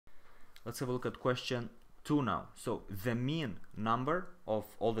Let's have a look at question 2 now. So the mean number of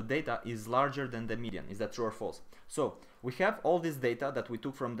all the data is larger than the median. Is that true or false? So we have all this data that we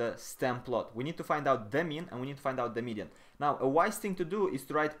took from the stem plot. We need to find out the mean and we need to find out the median. Now, a wise thing to do is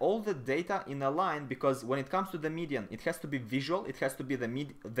to write all the data in a line, because when it comes to the median, it has to be visual. It has to be the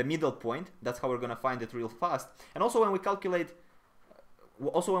middle point. That's how we're going to find it real fast. And also when we calculate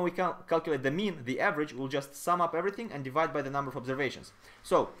the mean, the average, we'll just sum up everything and divide by the number of observations.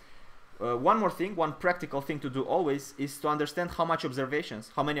 So one more thing, one practical thing to do always is to understand how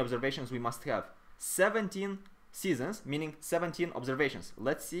many observations we must have. 17 seasons, meaning 17 observations.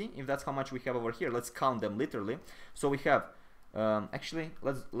 Let's see if that's how much we have over here. Let's count them literally. So we have actually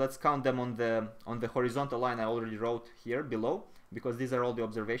let's count them on the horizontal line I already wrote here below, because these are all the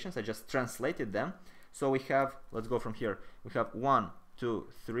observations. I just translated them. So we have, let's go from here. We have 1, 2,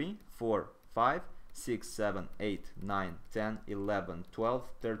 3, 4, 5, 6, 7, 8, 9, 10, 11, 12,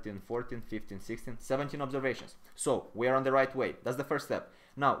 13, 14, 15, 16, 17 observations. So we are on the right way. That's the first step.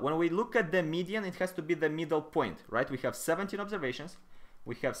 Now, when we look at the median, it has to be the middle point, right? We have 17 observations.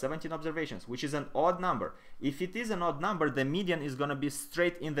 We have 17 observations, which is an odd number. If it is an odd number, the median is going to be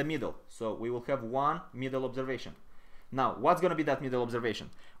straight in the middle. So we will have one middle observation. Now, what's going to be that middle observation?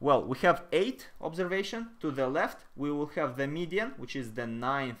 Well, we have 8 observation to the left. We will have the median, which is the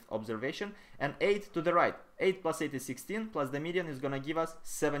 9th observation, and 8 to the right. 8 plus 8 is 16, plus the median is going to give us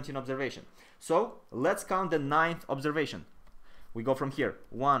 17 observation. So let's count the 9th observation. We go from here.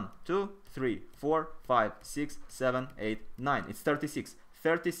 1, 2, 3, 4, 5, 6, 7, 8, 9. It's 36.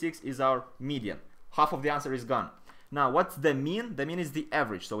 36 is our median. Half of the answer is gone. Now, what's the mean? The mean is the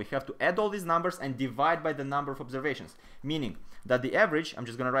average. So we have to add all these numbers and divide by the number of observations. Meaning that the average, I'm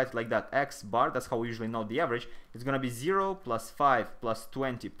just going to write it like that, x bar, that's how we usually know the average, is going to be 0 plus 5 plus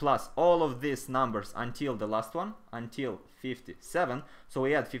 20 plus all of these numbers until the last one, until 57. So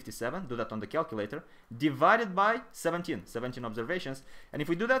we add 57, do that on the calculator, divided by 17 observations. And if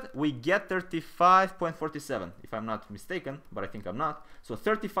we do that, we get 35.47, if I'm not mistaken, but I think I'm not. So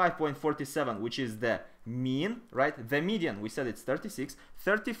 35.47, which is the mean, right? The median, we said it's 36.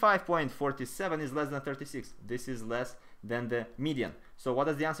 35.47 is less than 36. This is less than the median. So what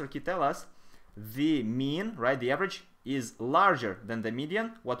does the answer key tell us? The mean, right, the average, is larger than the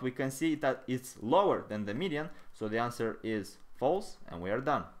median. What we can see is that it's lower than the median. So the answer is false, and we are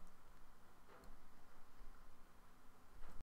done.